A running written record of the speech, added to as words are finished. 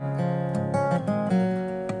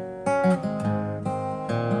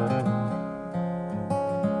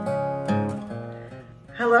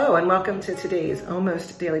welcome to today's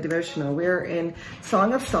almost daily devotional. We're in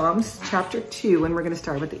Song of Psalms, chapter 2, and we're going to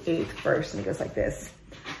start with the 8th verse, and it goes like this.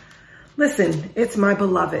 Listen, it's my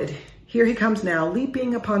beloved. Here he comes now,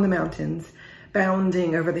 leaping upon the mountains,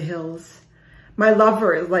 bounding over the hills. My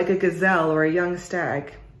lover is like a gazelle or a young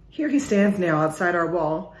stag. Here he stands now outside our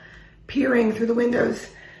wall, peering through the windows,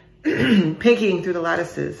 peeking through the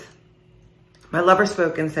lattices. My lover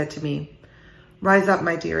spoke and said to me, rise up,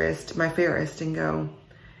 my dearest, my fairest, and go.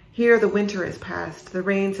 Here the winter is past, the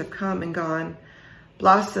rains have come and gone.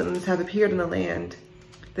 Blossoms have appeared in the land.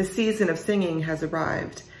 The season of singing has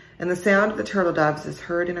arrived, and the sound of the turtle doves is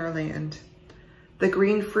heard in our land. The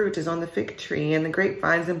green fruit is on the fig tree, and the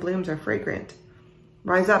grapevines and blooms are fragrant.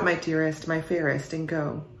 Rise up, my dearest, my fairest, and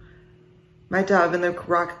go. My dove in the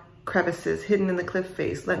rock crevices hidden in the cliff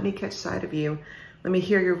face, let me catch sight of you. Let me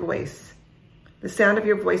hear your voice. The sound of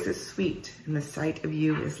your voice is sweet, and the sight of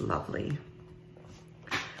you is lovely.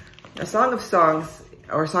 A Song of Songs,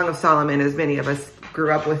 or Song of Solomon, as many of us grew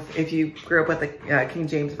up with, if you grew up with the King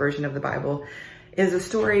James Version of the Bible, is a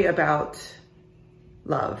story about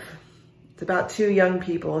love. It's about two young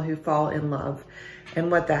people who fall in love and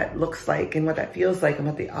what that looks like and what that feels like and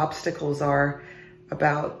what the obstacles are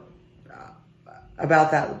about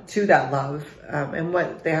that love and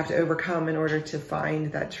what they have to overcome in order to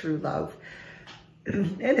find that true love.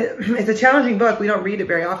 And it's a challenging book. We don't read it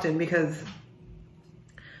very often because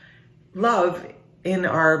love in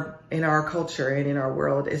our culture and in our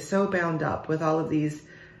world is so bound up with all of these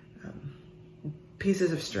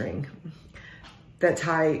pieces of string that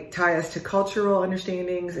tie us to cultural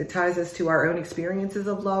understandings. It ties us to our own experiences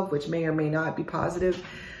of love, which may or may not be positive.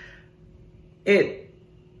 It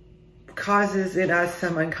causes in us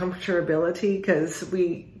some uncomfortability because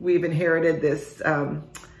we've inherited this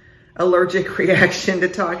allergic reaction to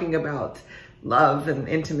talking about love and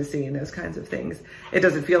intimacy and those kinds of things. It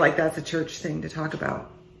doesn't feel like that's a church thing to talk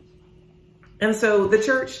about. And so the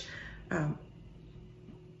church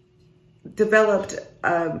developed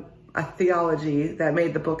a theology that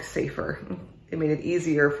made the book safer. It made it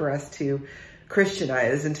easier for us to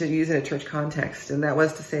Christianize and to use in a church context. And that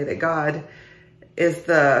was to say that God is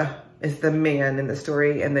the man in the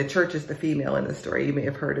story and the church is the female in the story. You may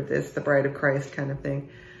have heard of this, the bride of Christ kind of thing.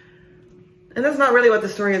 And that's not really what the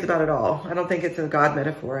story is about at all. I don't think it's a God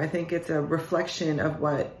metaphor. I think it's a reflection of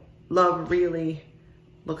what love really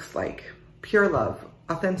looks like. Pure love,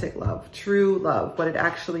 authentic love, true love, what it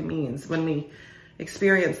actually means when we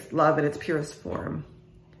experience love in its purest form.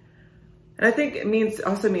 And I think it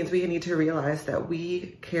also means we need to realize that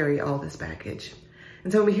we carry all this baggage.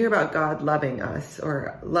 And so when we hear about God loving us,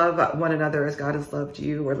 or love one another as God has loved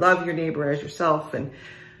you, or love your neighbor as yourself, and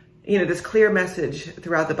this clear message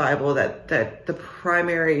throughout the Bible that the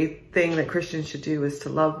primary thing that Christians should do is to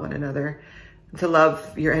love one another, to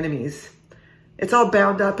love your enemies. It's all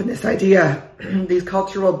bound up in this idea, these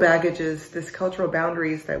cultural baggages, this cultural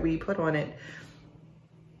boundaries that we put on it.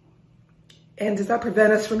 And does that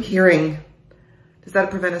prevent us from hearing? Does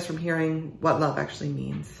that prevent us from hearing what love actually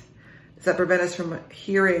means? Does that prevent us from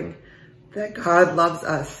hearing that God loves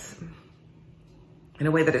us in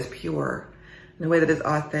a way that is pure, in a way that is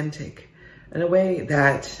authentic, in a way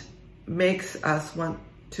that makes us want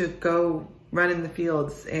to go run in the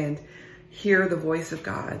fields and hear the voice of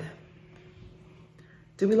God?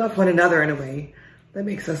 Do we love one another in a way that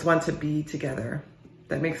makes us want to be together,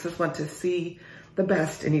 that makes us want to see the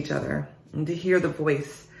best in each other and to hear the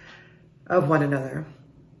voice of one another?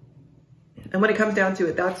 And when it comes down to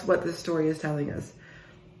it, that's what this story is telling us.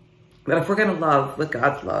 That if we're going to love with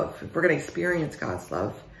God's love, if we're going to experience God's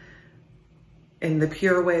love in the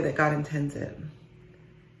pure way that God intends it,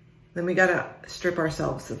 then we got to strip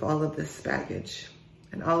ourselves of all of this baggage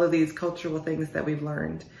and all of these cultural things that we've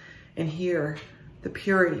learned and hear the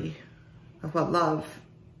purity of what love,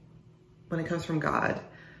 when it comes from God,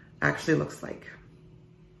 actually looks like.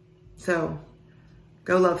 So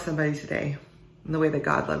go love somebody today in the way that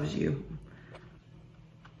God loves you.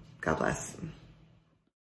 God bless.